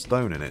more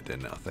stone in it,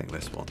 didn't it? I think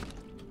this one.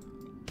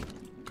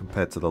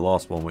 compared to the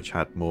last one, which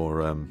had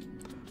more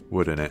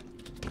wood in it.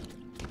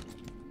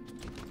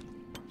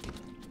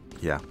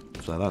 Yeah,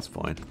 so that's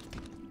fine.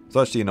 It's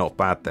actually not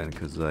bad then,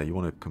 because you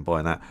want to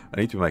combine that.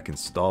 I need to be making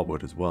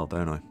starwood as well,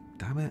 don't I?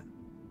 Damn it.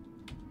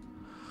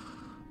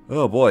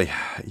 Oh boy,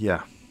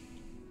 yeah.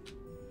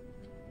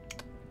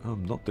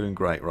 I'm not doing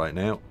great right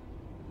now.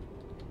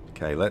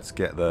 Okay, let's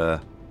get the...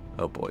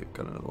 Oh boy, we've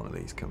got another one of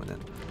these coming in.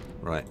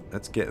 Right,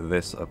 let's get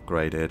this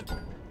upgraded.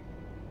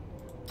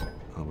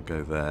 And we'll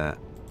go there.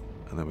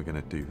 And then we're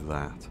going to do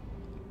that.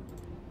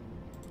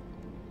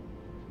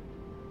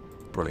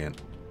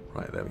 Brilliant.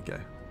 Right, there we go.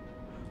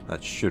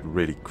 That should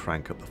really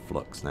crank up the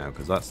flux now,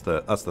 because that's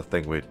the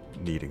thing we're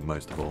needing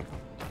most of all.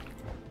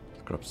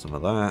 Let's grab some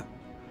of that.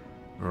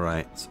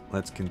 Right,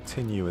 let's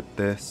continue with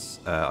this.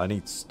 I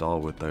need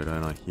starwood though,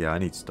 don't I? Yeah, I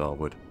need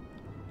starwood.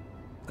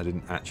 I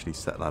didn't actually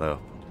set that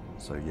up.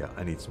 So yeah,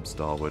 I need some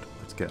starwood.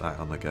 Let's get that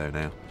on the go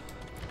now.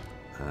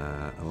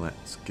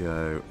 Let's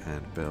go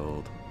and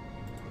build.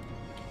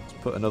 Let's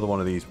put another one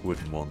of these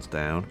wooden ones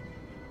down.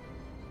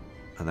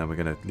 And then we're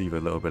going to leave a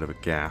little bit of a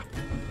gap.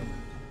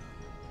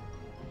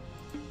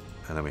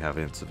 And then we have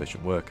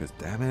insufficient workers.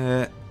 Damn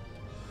it.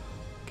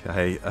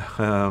 Okay,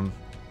 I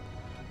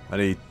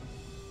need...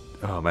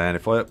 Oh man,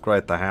 if I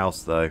upgrade the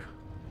house though,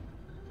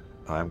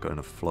 I haven't got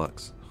enough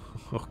flux.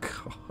 Oh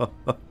god.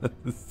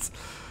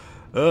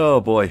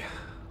 Oh boy.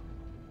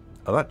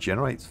 Oh, that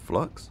generates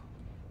flux?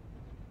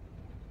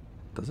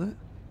 Does it?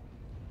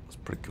 That's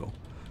pretty cool.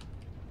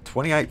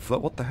 28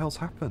 flux? What the hell's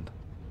happened?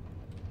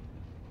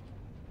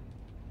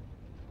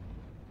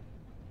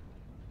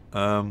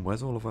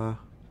 Where's all of our...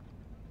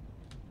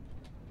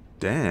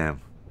 Damn.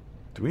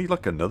 Do we need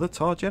like another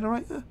tar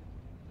generator?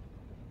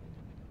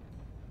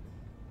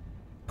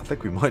 I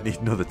think we might need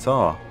another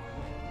tar.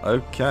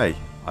 Okay.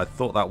 I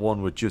thought that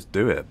one would just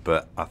do it,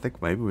 but I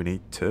think maybe we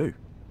need two.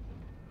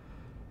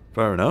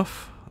 Fair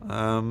enough.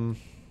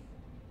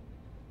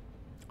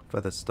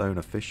 Featherstone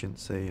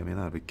efficiency. I mean,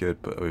 that'd be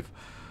good, but we've...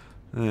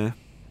 we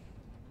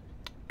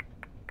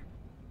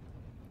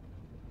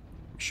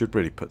should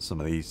really put some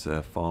of these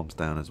farms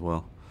down as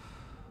well.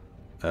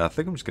 I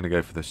think I'm just going to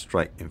go for the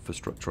straight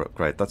infrastructure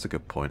upgrade. That's a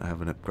good point. I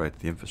haven't upgraded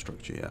the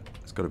infrastructure yet.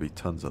 There's got to be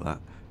tons of that.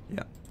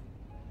 Yeah.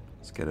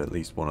 Let's get at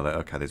least one of those.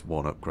 Okay, there's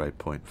one upgrade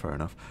point. Fair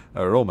enough.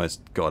 We're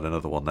almost got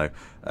another one,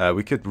 though.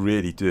 We could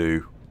really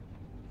do...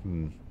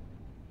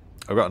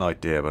 I've got an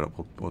idea, but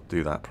we'll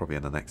do that probably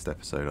in the next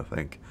episode, I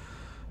think.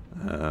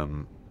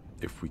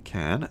 If we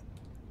can.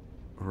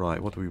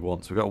 Right, what do we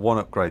want? So we've got one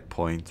upgrade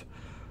point.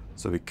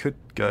 So we could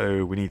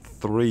go... We need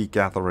 3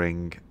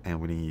 gathering, and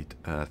we need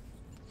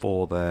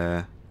 4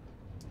 there.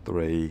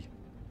 3.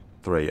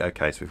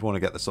 Okay, so if we want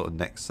to get the sort of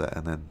next set,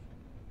 and then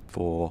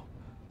 4,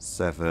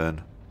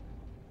 7...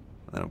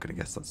 And then I'm going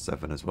to guess that's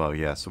 7 as well.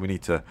 Yeah, so we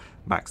need to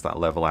max that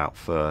level out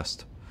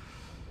first.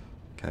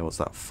 Okay, what's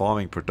that?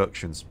 Farming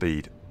production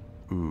speed.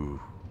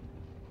 Ooh.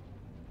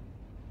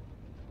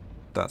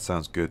 That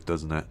sounds good,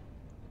 doesn't it?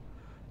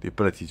 The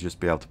ability to just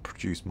be able to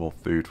produce more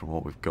food from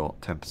what we've got.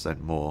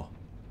 10% more.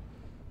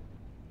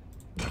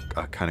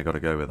 I kind of got to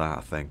go with that,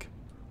 I think.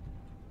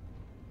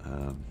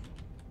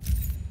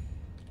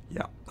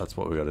 Yeah, that's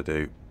what we got to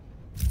do.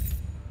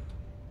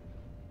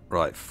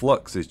 Right,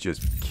 flux is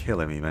just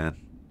killing me, man.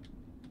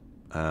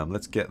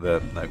 Let's get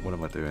the... No, what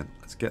am I doing?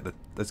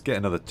 Let's get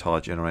another tar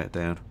generator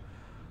down.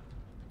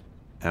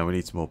 And we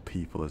need some more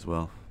people as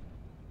well.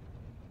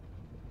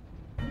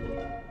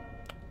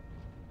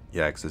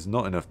 Yeah, because there's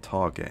not enough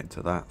tar getting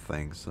to that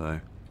thing,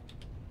 so...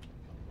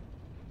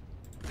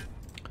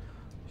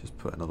 Just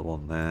put another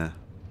one there.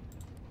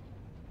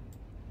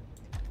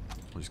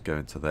 We'll just go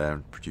into there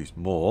and produce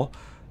more.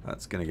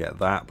 That's going to get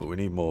that, but we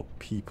need more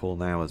people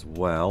now as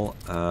well.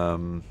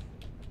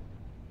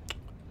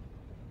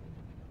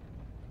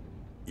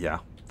 Yeah,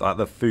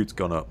 the food's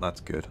gone up. That's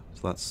good.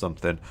 So that's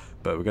something.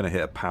 But we're going to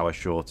hit a power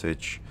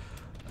shortage.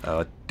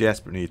 I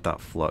desperately need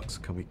that flux.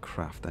 Can we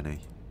craft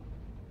any?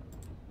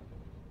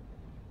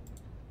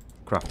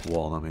 Craft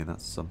 1. I mean,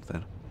 that's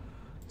something.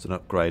 It's an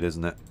upgrade,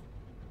 isn't it?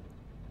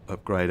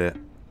 Upgrade it.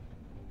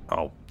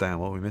 Oh, damn,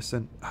 what are we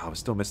missing? Oh, we're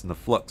still missing the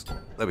flux.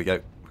 There we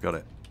go. We got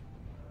it.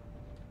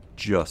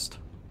 Just.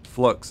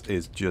 Flux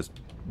is just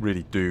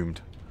really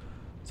doomed.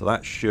 So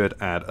that should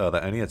add... Oh,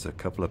 that only adds a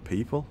couple of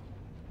people.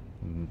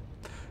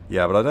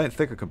 Yeah, but I don't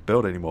think I can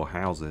build any more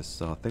houses.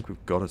 So I think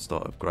we've got to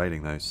start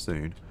upgrading those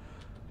soon.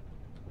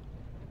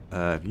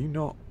 Have you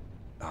not...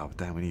 Oh,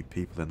 damn, we need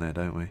people in there,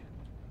 don't we?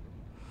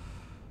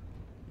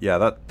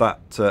 Yeah,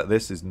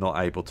 this is not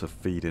able to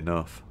feed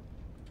enough.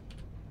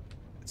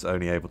 It's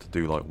only able to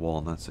do like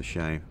 1. That's a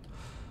shame.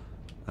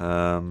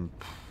 Well,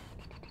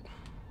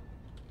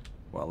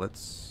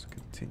 let's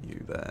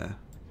continue there.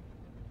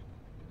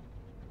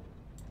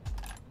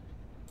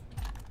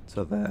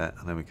 So there,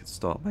 and then we can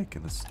start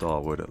making the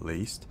starwood at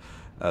least.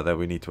 Then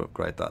we need to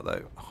upgrade that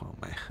though. Oh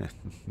man,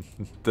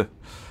 the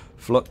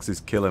flux is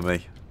killing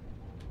me.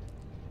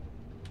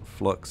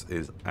 Flux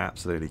is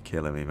absolutely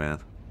killing me, man.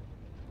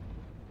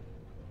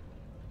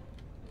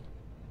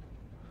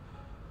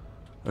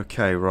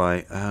 Okay,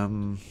 right.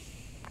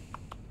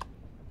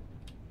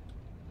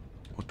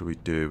 What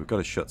do? We've got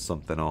to shut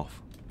something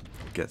off.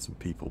 Get some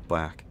people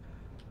back.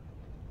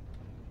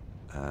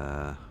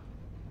 Yeah,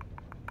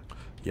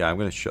 I'm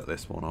going to shut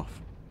this one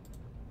off.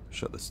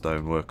 Shut the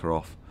stoneworker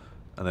off.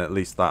 And then at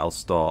least that'll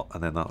start.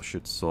 And then that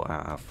should sort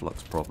out our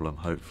flux problem,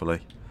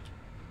 hopefully.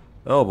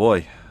 Oh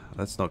boy,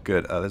 that's not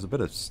good. There's a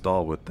bit of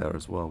starwood there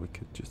as well. We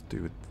could just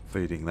do with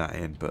feeding that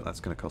in. But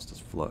that's going to cost us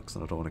flux.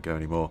 And I don't want to go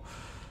anymore.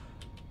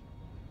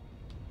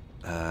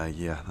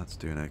 Yeah, that's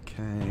doing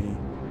okay.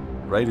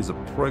 Raid is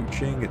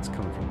approaching. It's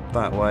coming from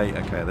that way.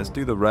 Okay, let's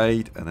do the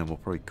raid. And then we'll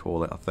probably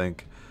call it, I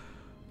think.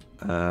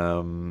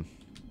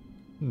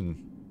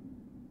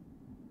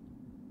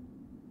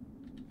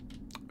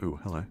 Ooh,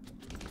 hello.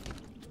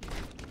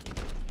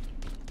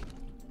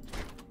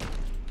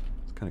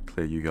 Let's kind of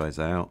clear you guys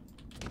out.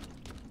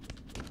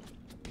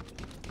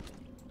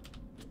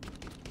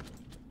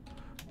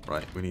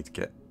 Right, we need to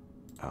get...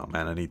 Oh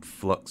man, I need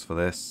flux for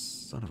this.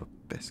 Son of a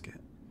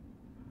biscuit.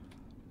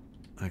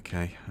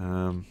 Okay,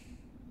 let's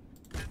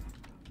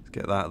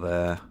get that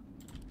there.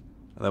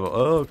 And then we'll...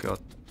 Oh god.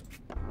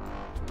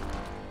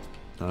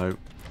 No.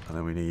 And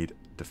then we need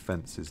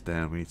defences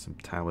down. We need some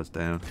towers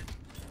down.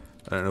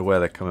 I don't know where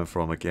they're coming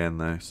from again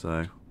though, so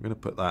I'm going to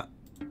put that...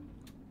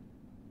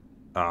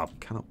 Ah,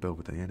 cannot build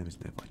with the enemies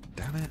nearby.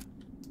 Damn it.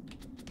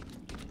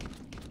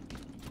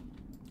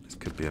 This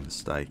could be a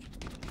mistake.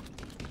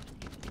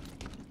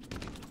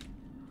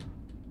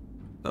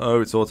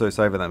 Oh, it's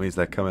auto-saving. That means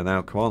they're coming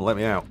out. Come on, let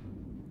me out.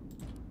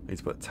 Need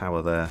to put a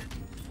tower there.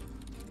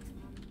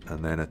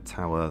 And then a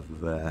tower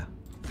there.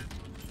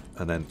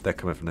 And then they're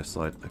coming from this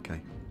side.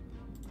 Okay.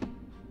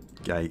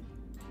 Gate.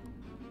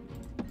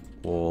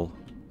 Wall.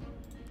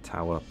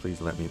 Tower.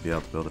 Please let me be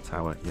able to build a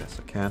tower. Yes,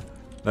 I can.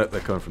 Nope,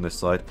 they're coming from this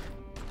side.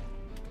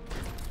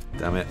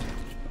 Damn it.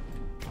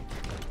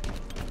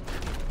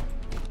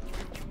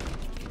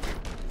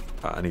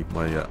 I need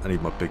my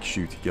big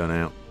shooty gun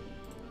out.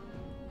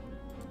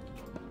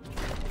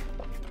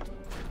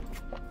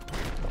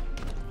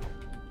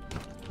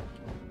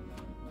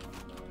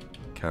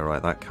 Okay,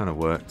 right, that kind of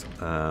worked.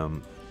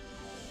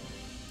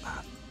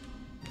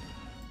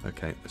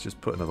 Okay, let's just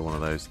put another one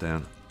of those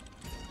down.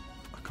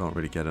 I can't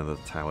really get another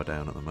tower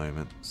down at the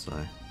moment, so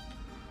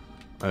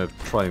I'll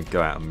try and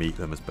go out and meet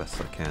them as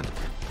best I can.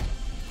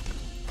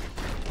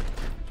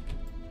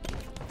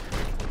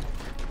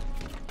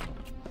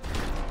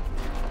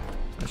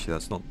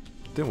 Actually,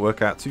 didn't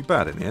work out too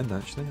bad in the end,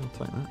 actually. I'll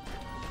take that.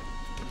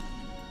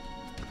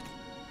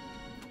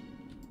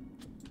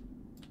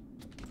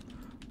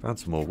 Found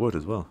some more wood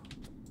as well.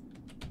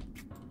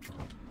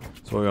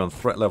 So we're on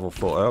threat level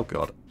 4. Oh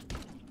god.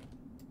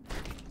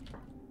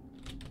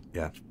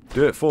 Yeah.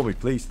 Do it for me,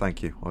 please.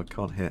 Thank you. I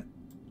can't hit.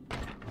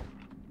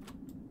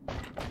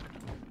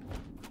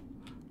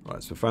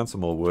 Right, so we found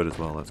some more wood as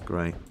well. That's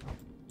great.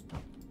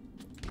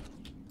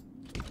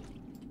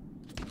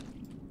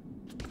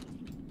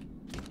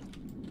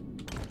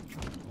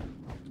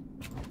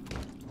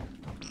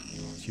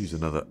 Let's use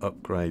another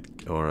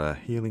upgrade or a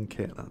healing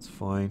kit. That's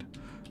fine.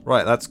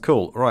 Right, that's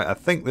cool. Right, I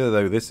think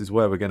though this is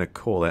where we're going to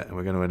call it, and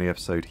we're going to end the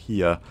episode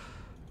here.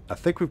 I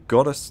think we've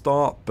got to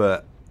start,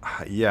 but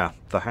yeah,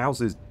 the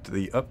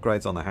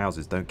upgrades on the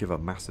houses don't give a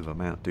massive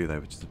amount, do they?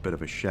 Which is a bit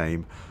of a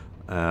shame.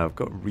 I've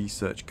got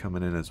research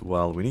coming in as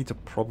well. We need to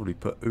probably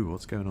put... Ooh,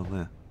 what's going on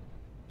there?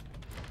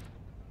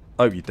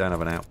 Oh, you don't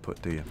have an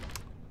output, do you?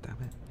 Damn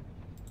it.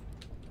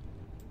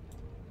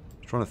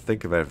 I'm trying to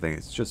think of everything.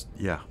 It's just,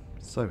 yeah,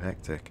 so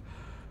hectic.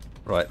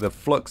 Right, the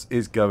flux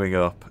is going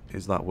up.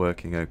 Is that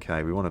working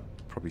okay? We want to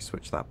probably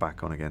switch that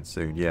back on again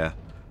soon. Yeah,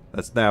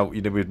 that's now,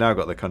 we've now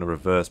got the kind of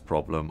reverse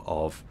problem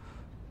of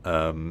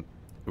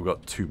we've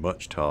got too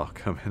much tar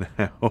coming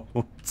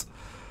out.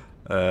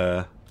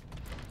 Going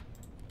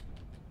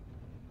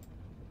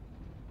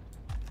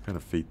to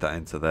feed that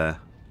into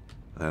there,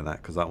 and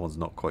that, because that one's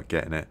not quite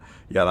getting it.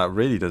 Yeah, that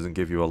really doesn't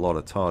give you a lot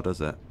of tar,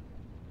 does it?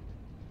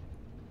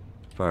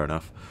 Fair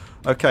enough.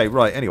 Okay,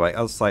 right, anyway,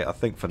 as I say, I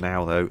think for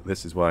now, though,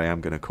 this is where I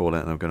am going to call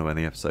it, and I'm going to end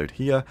the episode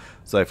here.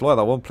 So if you like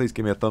that one, please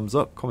give me a thumbs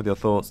up, comment your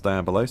thoughts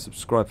down below,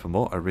 subscribe for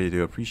more, I really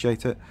do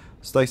appreciate it.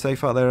 Stay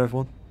safe out there,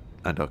 everyone,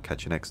 and I'll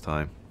catch you next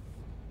time.